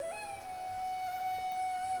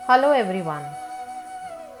Hello everyone.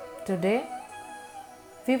 Today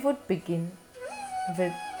we would begin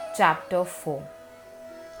with chapter 4,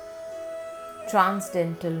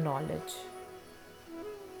 Transcendental Knowledge,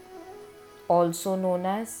 also known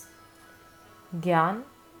as Gyan,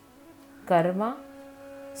 Karma,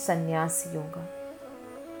 Sannyas Yoga.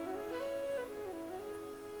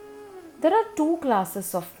 There are two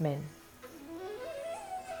classes of men,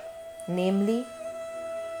 namely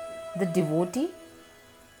the devotee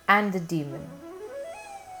and the demon.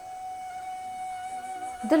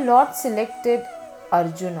 The Lord selected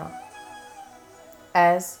Arjuna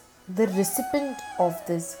as the recipient of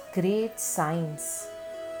this great science,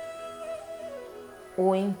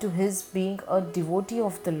 owing to his being a devotee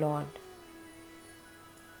of the Lord.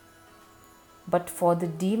 But for the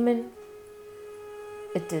demon,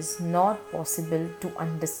 it is not possible to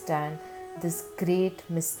understand this great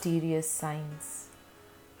mysterious science.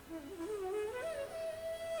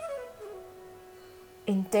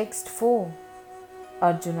 In text 4,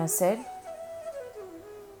 Arjuna said,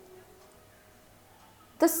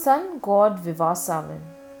 "The sun god Vivasavan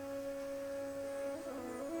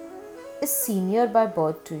is senior by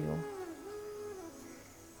birth to you.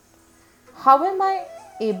 How am I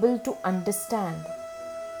able to understand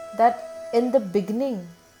that in the beginning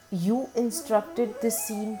you instructed this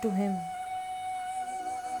scene to him?"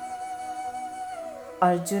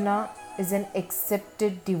 Arjuna is an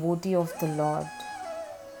accepted devotee of the Lord.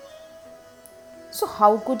 So how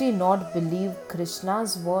could he not believe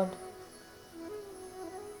Krishna's word?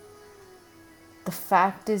 The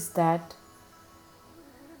fact is that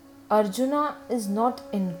Arjuna is not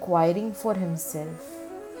inquiring for himself,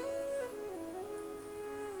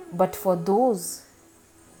 but for those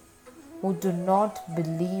who do not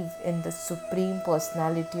believe in the Supreme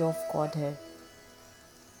Personality of Godhead.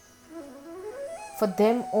 For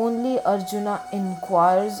them only Arjuna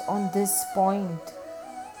inquires on this point,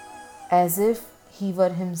 as if he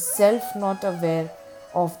were himself not aware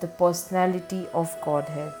of the personality of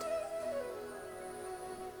Godhead.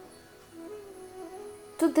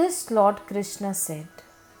 To this Lord Krishna said,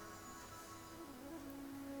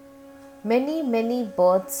 "Many, many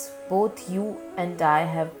births both you and I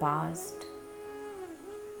have passed.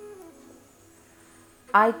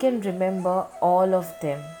 I can remember all of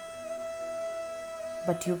them,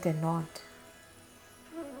 but you cannot."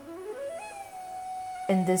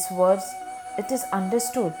 In this verse, it is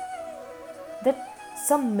understood that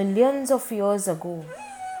some millions of years ago,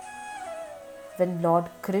 when Lord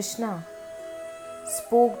Krishna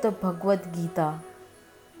spoke the Bhagavad Gita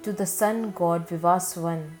to the sun god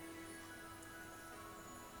Vivaswan,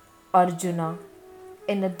 Arjuna,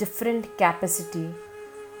 in a different capacity,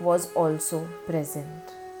 was also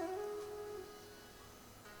present.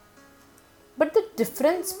 But the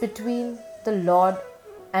difference between the Lord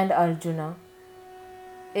and Arjuna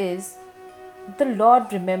is the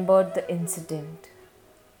Lord remembered the incident,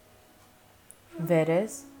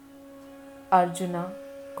 whereas Arjuna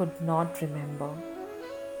could not remember.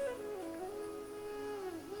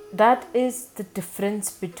 That is the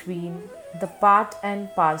difference between the part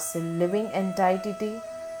and parcel living entity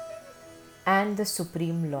and the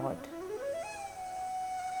Supreme Lord.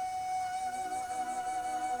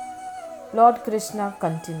 Lord Krishna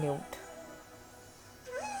continued,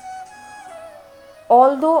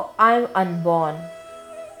 "Although I am unborn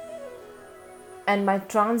and my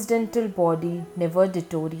transcendental body never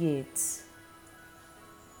deteriorates,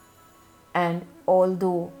 and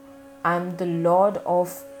although I am the Lord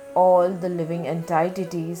of all the living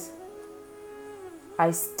entities, I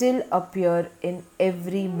still appear in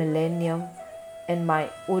every millennium in my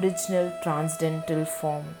original transcendental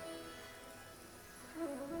form.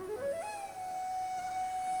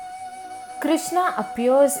 Krishna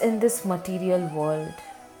appears in this material world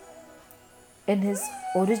in his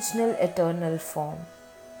original eternal form,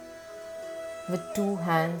 with two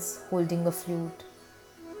hands holding a flute.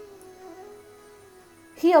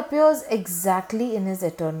 He appears exactly in his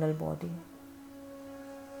eternal body,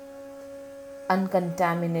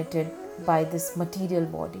 uncontaminated by this material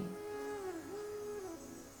body.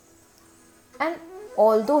 And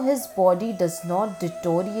although his body does not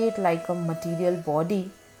deteriorate like a material body,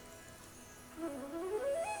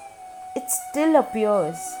 it still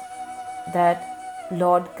appears that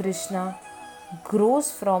Lord Krishna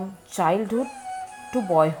grows from childhood to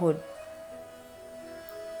boyhood,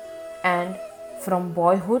 and from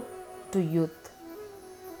boyhood to youth.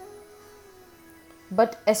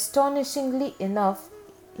 But astonishingly enough,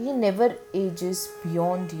 he never ages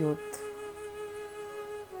beyond youth.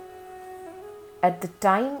 At the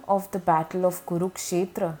time of the battle of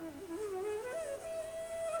Kurukshetra,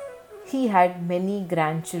 he had many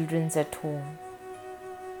grandchildren at home.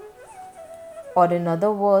 Or, in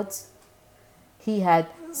other words, he had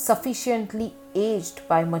sufficiently aged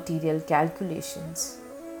by material calculations.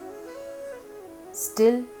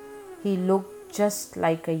 Still, he looked just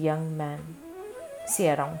like a young man, say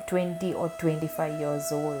around 20 or 25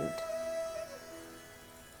 years old.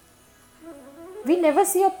 We never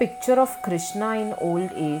see a picture of Krishna in old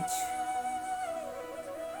age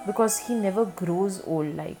because he never grows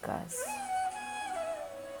old like us.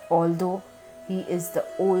 Although he is the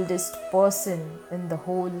oldest person in the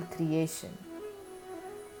whole creation,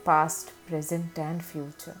 past, present, and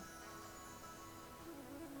future.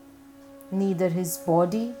 Neither his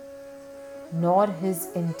body nor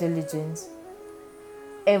his intelligence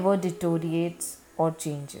ever deteriorates or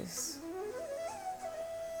changes.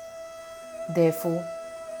 Therefore,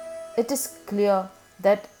 it is clear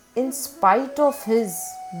that in spite of his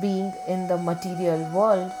being in the material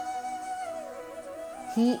world,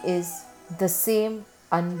 he is the same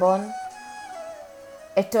unborn,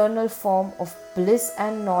 eternal form of bliss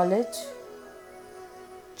and knowledge,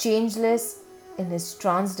 changeless in his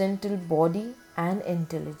transcendental body and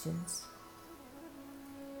intelligence.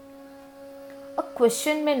 A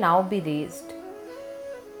question may now be raised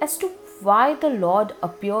as to why the Lord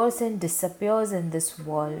appears and disappears in this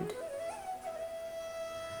world.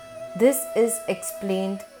 This is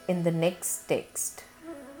explained in the next text.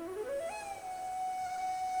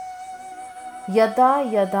 Yada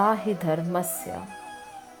yada hi dharmasya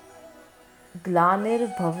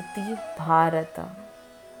ग्लानिर्भवति Bharat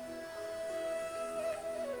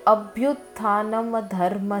अभ्युत्थानम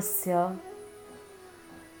धर्मस्य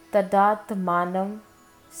तदात्मानं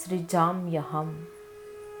सृजाम्यहम्.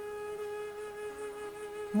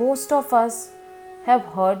 Most of us have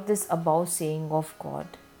heard this above saying of God,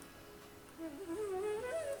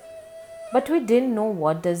 but we didn't know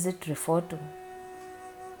what does it refer to.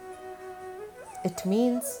 It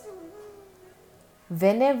means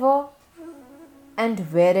whenever and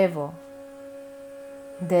wherever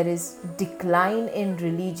there is decline in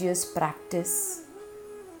religious practice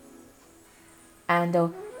and a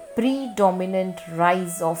predominant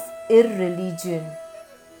rise of irreligion,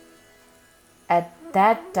 at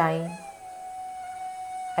that time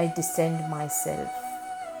I descend myself.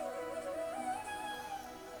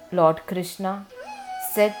 Lord Krishna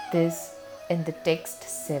said this in the text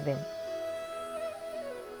 7.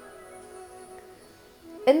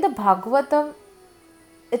 In the Bhagavatam,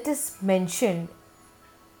 it is mentioned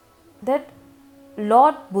that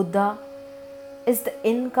Lord Buddha is the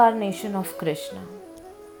incarnation of Krishna,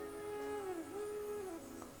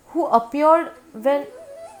 who appeared when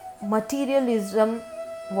materialism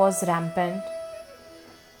was rampant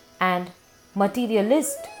and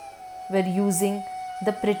materialists were using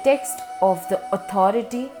the pretext of the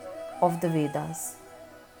authority of the Vedas.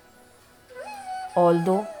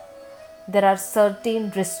 Although there are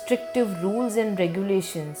certain restrictive rules and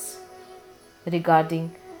regulations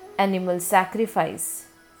regarding animal sacrifice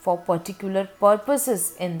for particular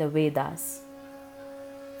purposes in the Vedas,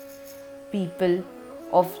 people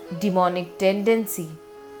of demonic tendency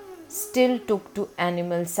still took to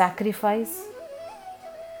animal sacrifice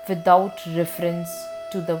without reference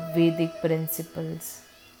to the Vedic principles.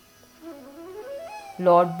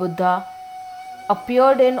 Lord Buddha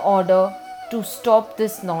appeared in order to stop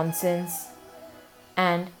this nonsense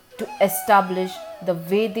and to establish the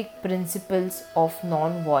Vedic principles of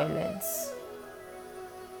non-violence.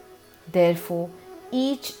 Therefore,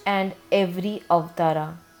 each and every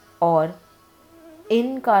avatara or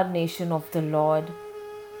incarnation of the Lord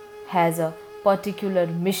has a particular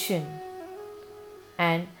mission,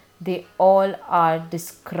 and they all are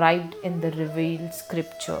described in the revealed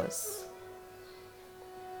scriptures.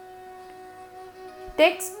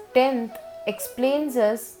 Text 10th explains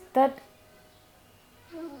us that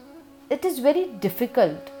it is very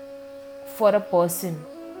difficult for a person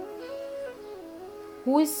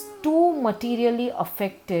who is too materially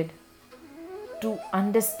affected to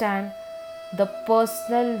understand the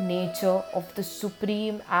personal nature of the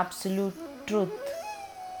Supreme Absolute Truth.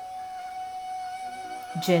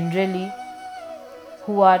 Generally,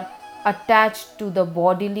 who are attached to the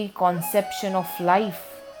bodily conception of life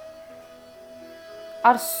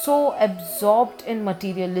are so absorbed in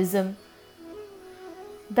materialism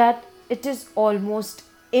that it is almost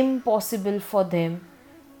impossible for them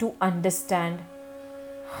to understand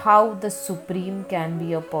how the Supreme can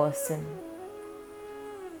be a person.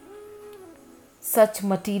 Such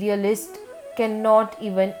materialists cannot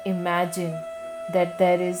even imagine that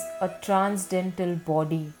there is a transcendental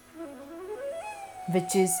body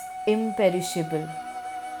which is imperishable,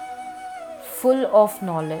 full of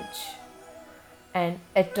knowledge, and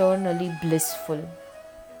eternally blissful.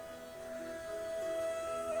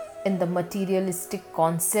 In the materialistic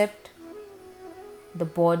concept, the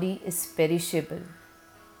body is perishable,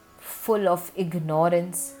 full of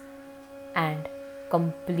ignorance, and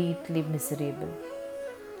completely miserable.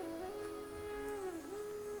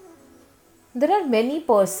 There are many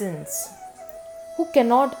persons who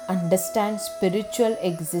cannot understand spiritual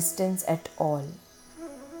existence at all,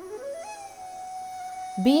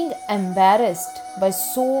 being embarrassed by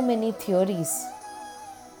so many theories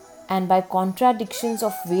and by contradictions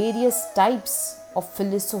of various types of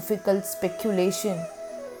philosophical speculation.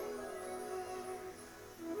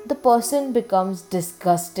 The person becomes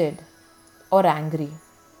disgusted or angry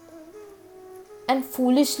and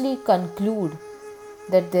foolishly conclude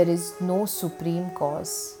that there is no supreme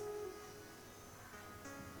cause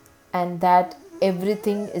and that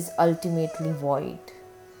everything is ultimately void.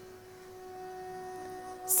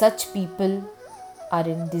 Such people are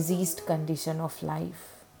in diseased condition of life.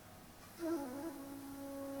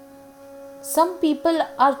 Some people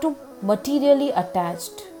are too materially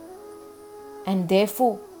attached and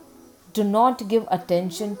therefore do not give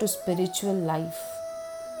attention to spiritual life.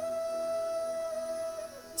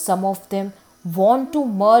 Some of them want to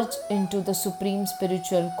merge into the supreme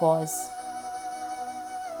spiritual cause,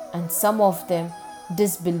 and some of them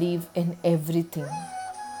disbelieve in everything,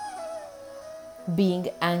 being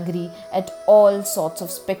angry at all sorts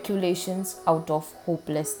of speculations out of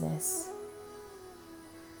hopelessness.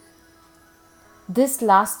 This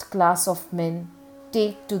last class of men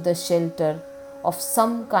take to the shelter of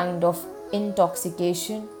some kind of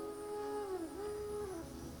intoxication,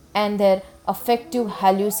 and their affective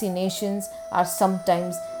hallucinations are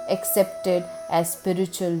sometimes accepted as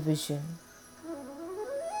spiritual vision.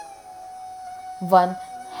 One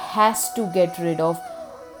has to get rid of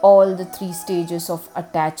all the three stages of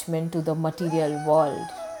attachment to the material world.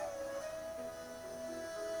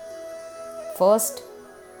 First,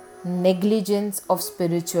 negligence of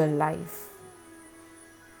spiritual life.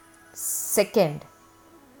 Second,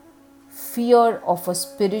 fear of a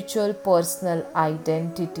spiritual personal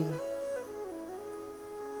identity.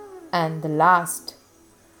 And the last,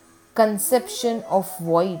 conception of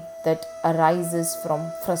void that arises from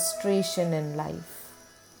frustration in life.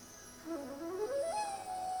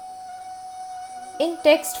 In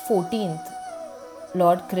text 14th,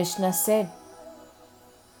 Lord Krishna said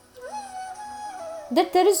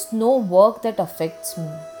that there is no work that affects me,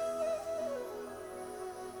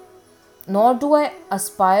 nor do I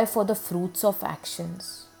aspire for the fruits of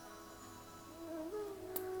actions.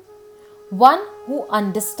 One who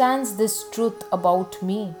understands this truth about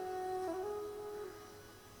me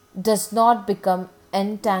does not become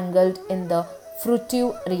entangled in the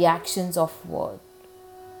fruitive reactions of world.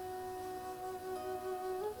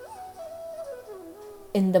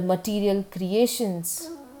 In the material creations,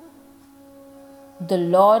 the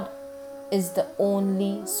Lord is the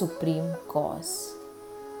only supreme cause.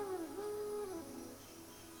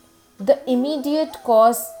 The immediate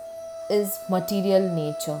cause is material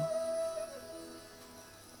nature,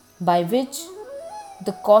 by which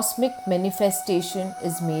the cosmic manifestation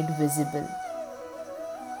is made visible.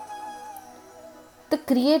 The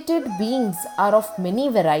created beings are of many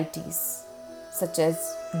varieties, such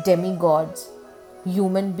as demigods,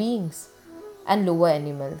 human beings, and lower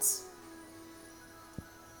animals.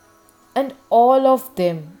 And all of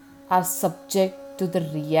them are subject to the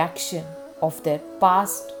reaction of their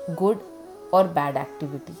past good or bad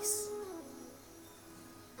activities.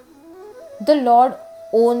 The Lord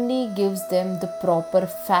only gives them the proper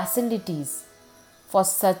facilities for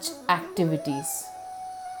such activities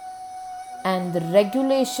and the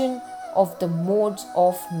regulation of the modes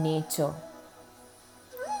of nature.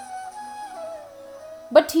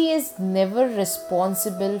 But He is never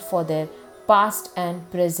responsible for their past and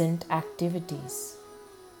present activities.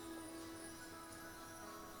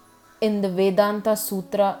 In the Vedanta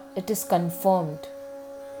Sutra, it is confirmed,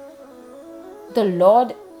 the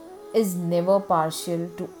Lord is never partial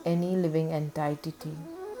to any living entity.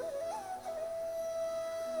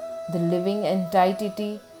 The living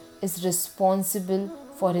entity is responsible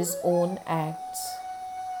for his own acts.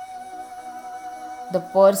 The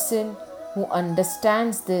person who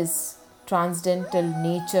understands this transcendental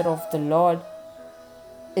nature of the Lord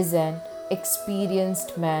is an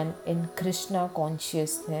experienced man in Krishna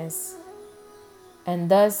consciousness, and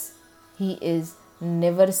thus he is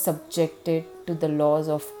never subjected to the laws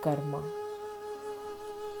of karma.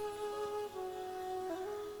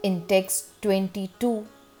 In text 22,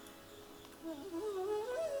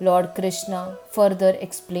 Lord Krishna further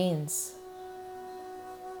explains,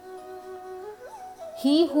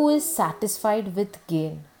 He who is satisfied with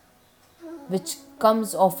gain, which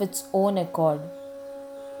comes of its own accord,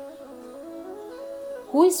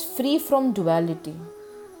 who is free from duality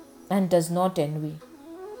and does not envy,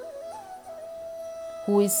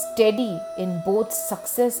 who is steady in both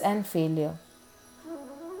success and failure,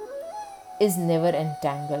 is never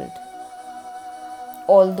entangled,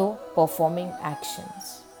 although performing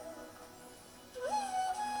actions.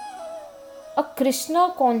 A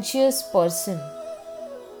Krishna conscious person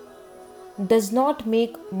does not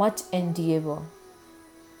make much endeavor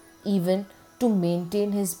even to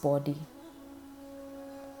maintain his body.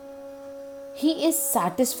 He is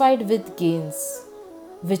satisfied with gains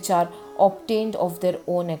which are obtained of their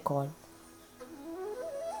own accord.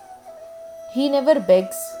 He never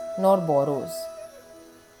begs nor borrows,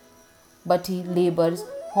 but he labors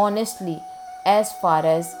honestly as far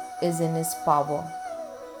as is in his power,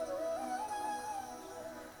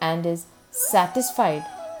 and is satisfied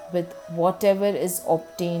with whatever is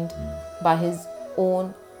obtained by his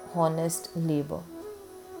own honest labor.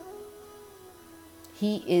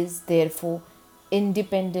 He is therefore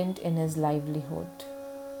independent in his livelihood.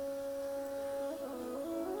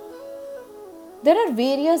 There are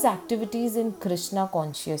various activities in Krishna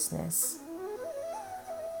consciousness,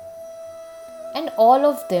 and all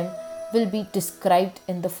of them will be described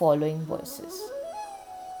in the following verses.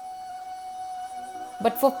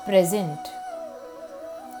 But for present,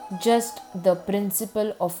 just the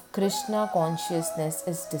principle of Krishna consciousness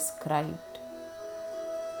is described.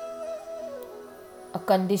 A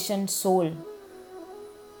conditioned soul,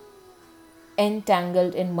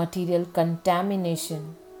 entangled in material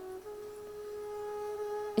contamination,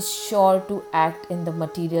 is sure to act in the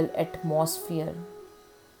material atmosphere,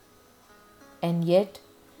 and yet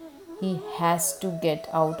he has to get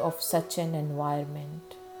out of such an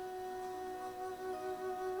environment.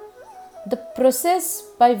 The process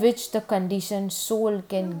by which the conditioned soul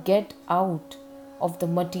can get out of the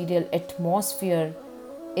material atmosphere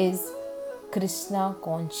is Krishna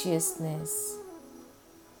consciousness.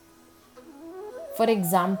 For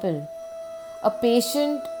example, a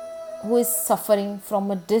patient who is suffering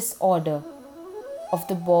from a disorder of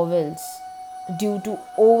the bowels due to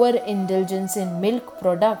overindulgence in milk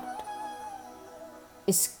product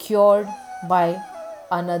is cured by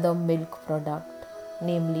another milk product,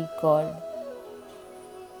 namely curd.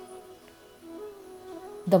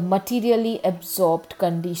 The materially absorbed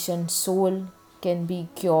conditioned soul can be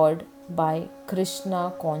cured by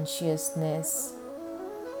Krishna consciousness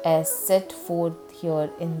as set forth here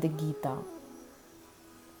in the Gita.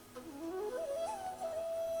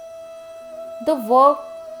 The word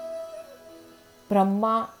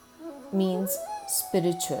Brahma means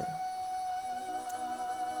spiritual.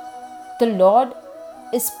 The Lord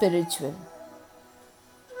is spiritual,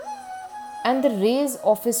 and the rays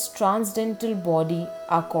of his transcendental body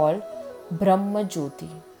are called Brahma Jyoti,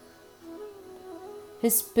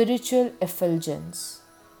 his spiritual effulgence.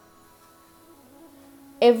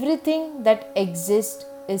 Everything that exists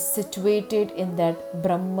is situated in that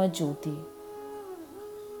Brahma Jyoti.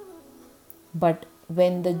 But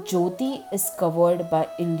when the Jyoti is covered by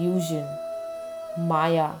illusion,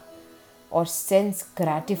 Maya, or sense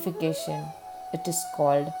gratification, it is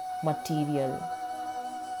called material.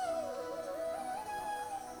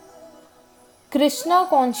 Krishna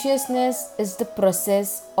consciousness is the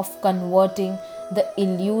process of converting the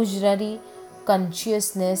illusory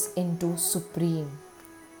consciousness into supreme.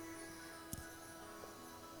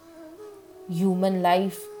 Human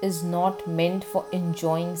life is not meant for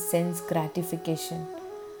enjoying sense gratification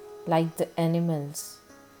like the animals.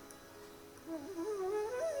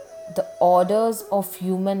 The orders of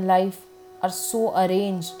human life are so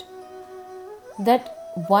arranged that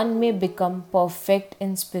one may become perfect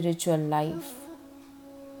in spiritual life.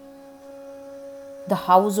 The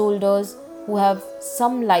householders who have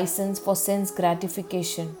some license for sense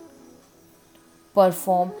gratification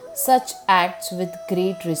perform such acts with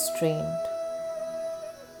great restraint.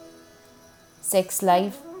 Sex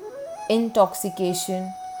life, intoxication,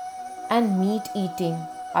 and meat eating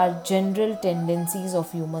are general tendencies of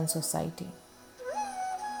human society.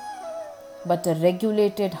 But a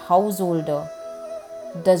regulated householder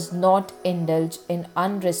does not indulge in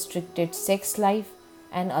unrestricted sex life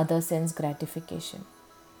and other sense gratification.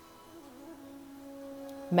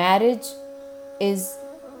 Marriage is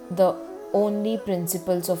the only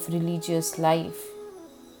principles of religious life,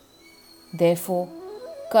 therefore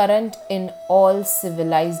current in all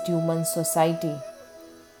civilized human society,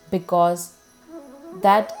 because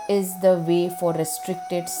that is the way for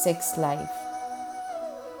restricted sex life.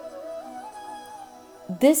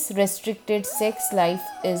 This restricted sex life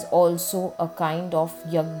is also a kind of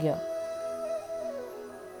yajna,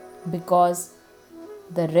 because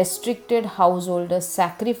the restricted householder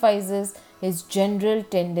sacrifices his general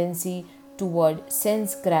tendency toward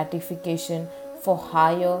sense gratification for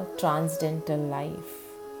higher transcendental life.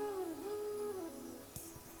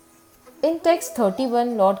 In text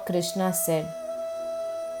 31, Lord Krishna said,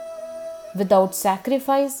 "Without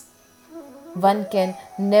sacrifice, one can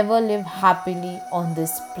never live happily on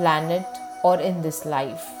this planet or in this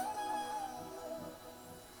life.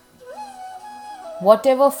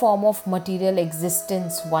 Whatever form of material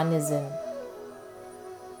existence one is in,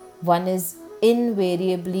 one is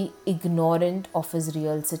invariably ignorant of his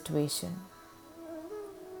real situation.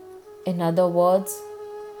 In other words,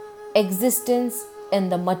 existence in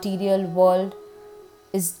the material world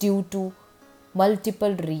is due to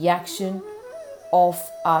multiple reaction of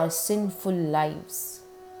our sinful lives.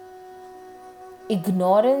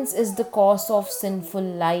 Ignorance is the cause of sinful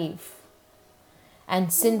life,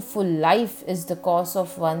 and sinful life is the cause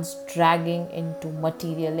of one's dragging into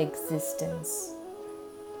material existence.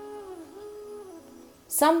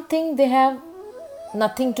 Some think they have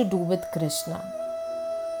nothing to do with Krishna,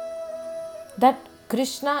 that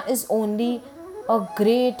Krishna is only a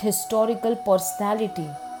great historical personality,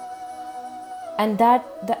 and that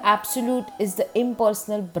the Absolute is the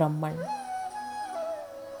impersonal Brahman.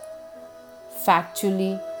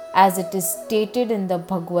 Factually, as it is stated in the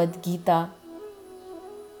Bhagavad Gita,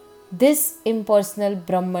 this impersonal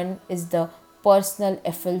Brahman is the personal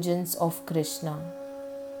effulgence of Krishna.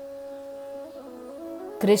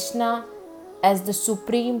 Krishna, as the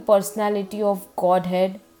Supreme Personality of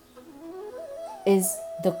Godhead, is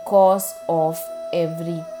the cause of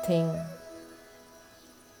everything.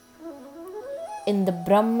 In the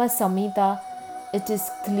Brahma Samhita, it is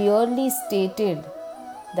clearly stated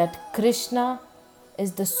that Krishna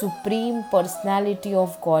is the Supreme Personality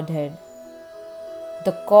of Godhead,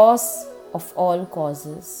 the cause of all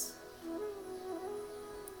causes.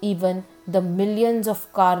 Even the millions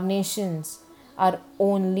of carnations are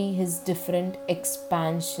only his different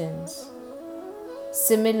expansions.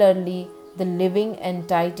 Similarly, the living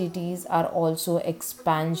entities are also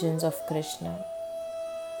expansions of Krishna.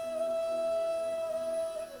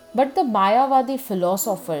 But the Mayavadi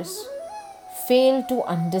philosophers fail to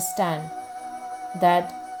understand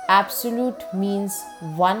that Absolute means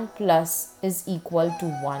 1 plus is equal to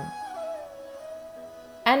 1,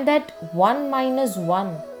 and that 1 minus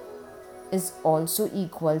 1 is also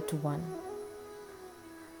equal to 1.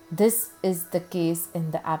 This is the case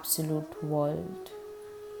in the Absolute world.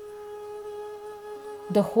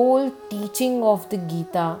 The whole teaching of the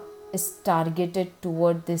Gita is targeted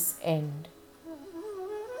toward this end,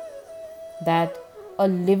 that a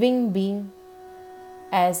living being,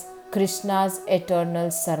 as Krishna's eternal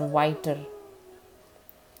servitor,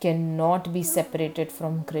 cannot be separated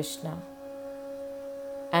from Krishna,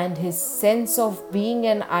 and his sense of being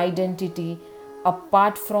an identity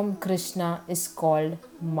apart from Krishna is called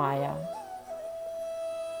Maya.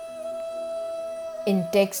 In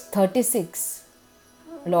text 36,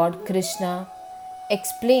 Lord Krishna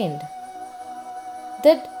explained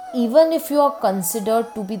that even if you are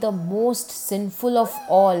considered to be the most sinful of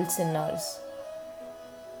all sinners,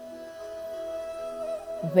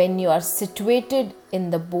 when you are situated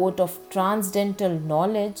in the boat of transcendental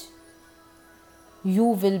knowledge, you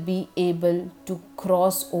will be able to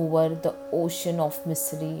cross over the ocean of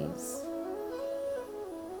miseries.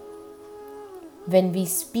 When we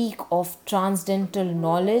speak of transcendental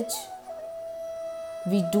knowledge,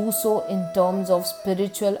 we do so in terms of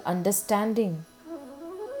spiritual understanding.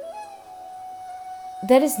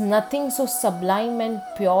 There is nothing so sublime and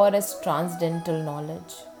pure as transcendental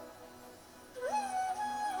knowledge.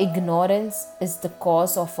 Ignorance is the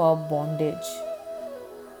cause of our bondage,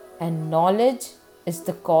 and knowledge is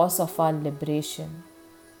the cause of our liberation.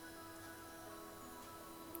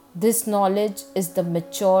 This knowledge is the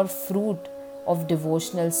mature fruit of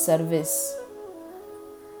devotional service.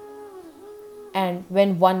 And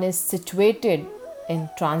when one is situated in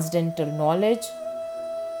transcendental knowledge,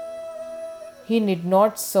 he need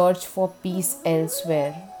not search for peace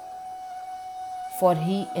elsewhere, for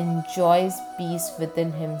he enjoys peace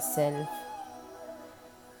within himself.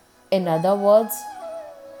 In other words,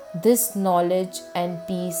 this knowledge and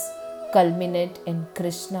peace culminate in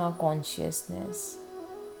Krishna consciousness.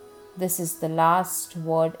 This is the last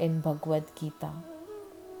word in Bhagavad Gita.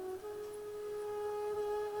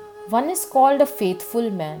 One is called a faithful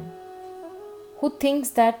man who thinks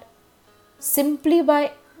that simply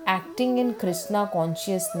by acting in Krishna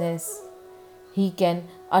consciousness, he can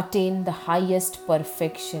attain the highest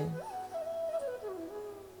perfection.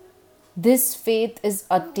 This faith is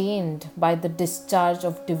attained by the discharge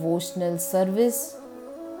of devotional service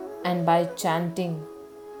and by chanting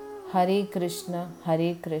Hare Krishna,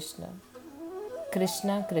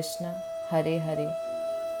 Krishna Krishna, Hare Hare,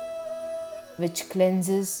 which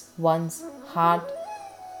cleanses one's heart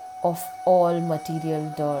of all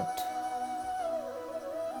material dirt.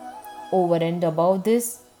 Over and above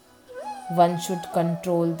this, one should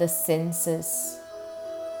control the senses.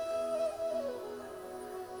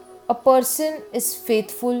 A person is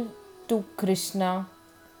faithful to Krishna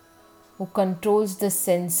who controls the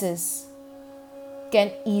senses can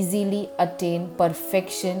easily attain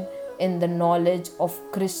perfection in the knowledge of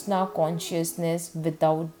Krishna consciousness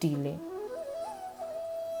without delay.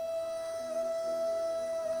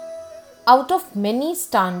 Out of many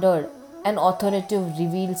standard and authoritative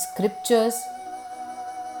revealed scriptures,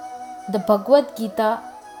 the Bhagavad Gita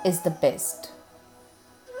is the best.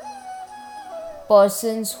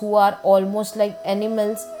 Persons who are almost like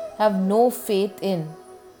animals have no faith in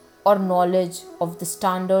or knowledge of the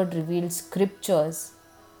standard revealed scriptures,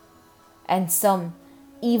 and some,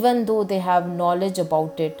 even though they have knowledge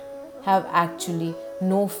about it, have actually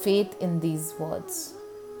no faith in these words.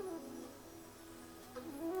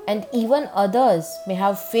 And even others may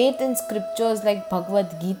have faith in scriptures like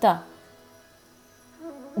Bhagavad Gita.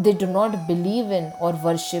 They do not believe in or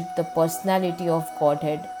worship the personality of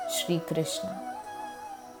Godhead, Sri Krishna.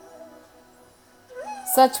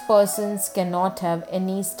 Such persons cannot have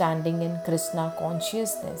any standing in Krishna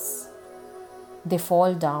consciousness. They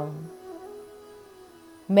fall down.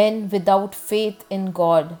 Men without faith in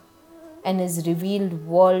God and His revealed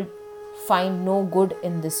world find no good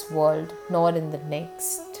in this world nor in the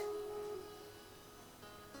next.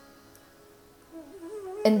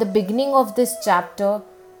 In the beginning of this chapter,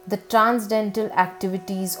 the transcendental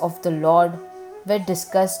activities of the Lord were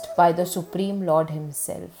discussed by the Supreme Lord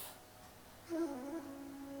Himself.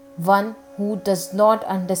 One who does not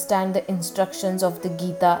understand the instructions of the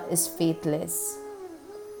Gita is faithless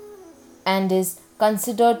and is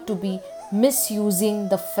considered to be misusing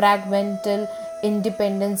the fragmental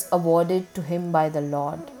independence awarded to him by the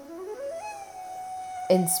Lord.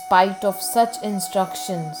 In spite of such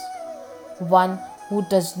instructions, one who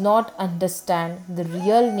does not understand the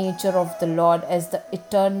real nature of the Lord as the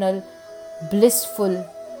eternal, blissful,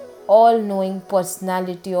 all-knowing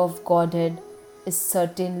personality of Godhead is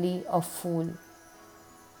certainly a fool.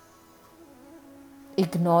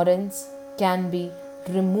 Ignorance can be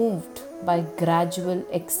removed by gradual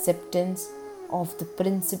acceptance of the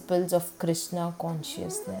principles of Krishna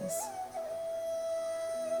consciousness.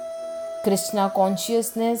 Krishna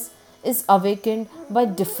consciousness is awakened by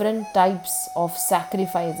different types of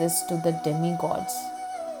sacrifices to the demigods.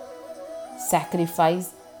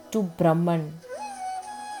 Sacrifice to Brahman,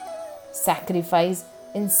 sacrifice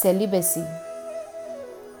in celibacy,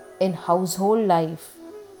 in household life,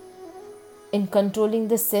 in controlling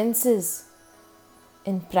the senses,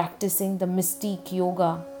 in practicing the mystic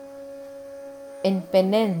yoga, in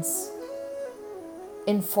penance,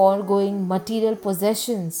 in foregoing material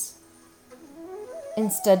possessions,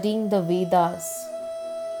 in studying the Vedas.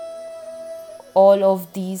 All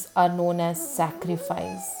of these are known as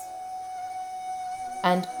sacrifice,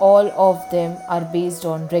 and all of them are based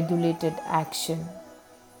on regulated action.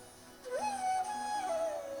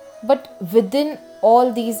 But within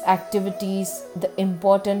all these activities, the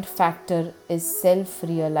important factor is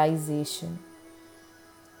self-realization.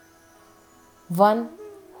 One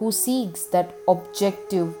who seeks that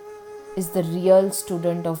objective is the real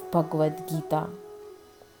student of Bhagavad Gita.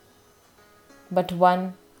 But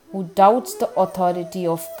one who doubts the authority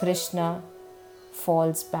of Krishna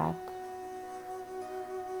falls back.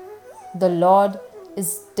 The Lord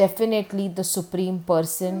is definitely the Supreme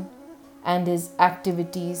Person and His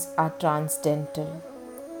activities are transcendental.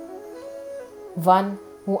 One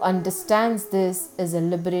who understands this is a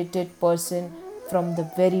liberated person from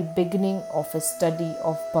the very beginning of his study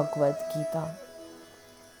of Bhagavad Gita.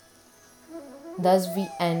 Thus we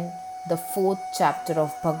end the 4th chapter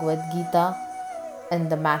of Bhagavad Gita in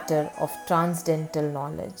the matter of transcendental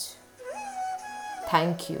knowledge.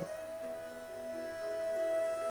 Thank you.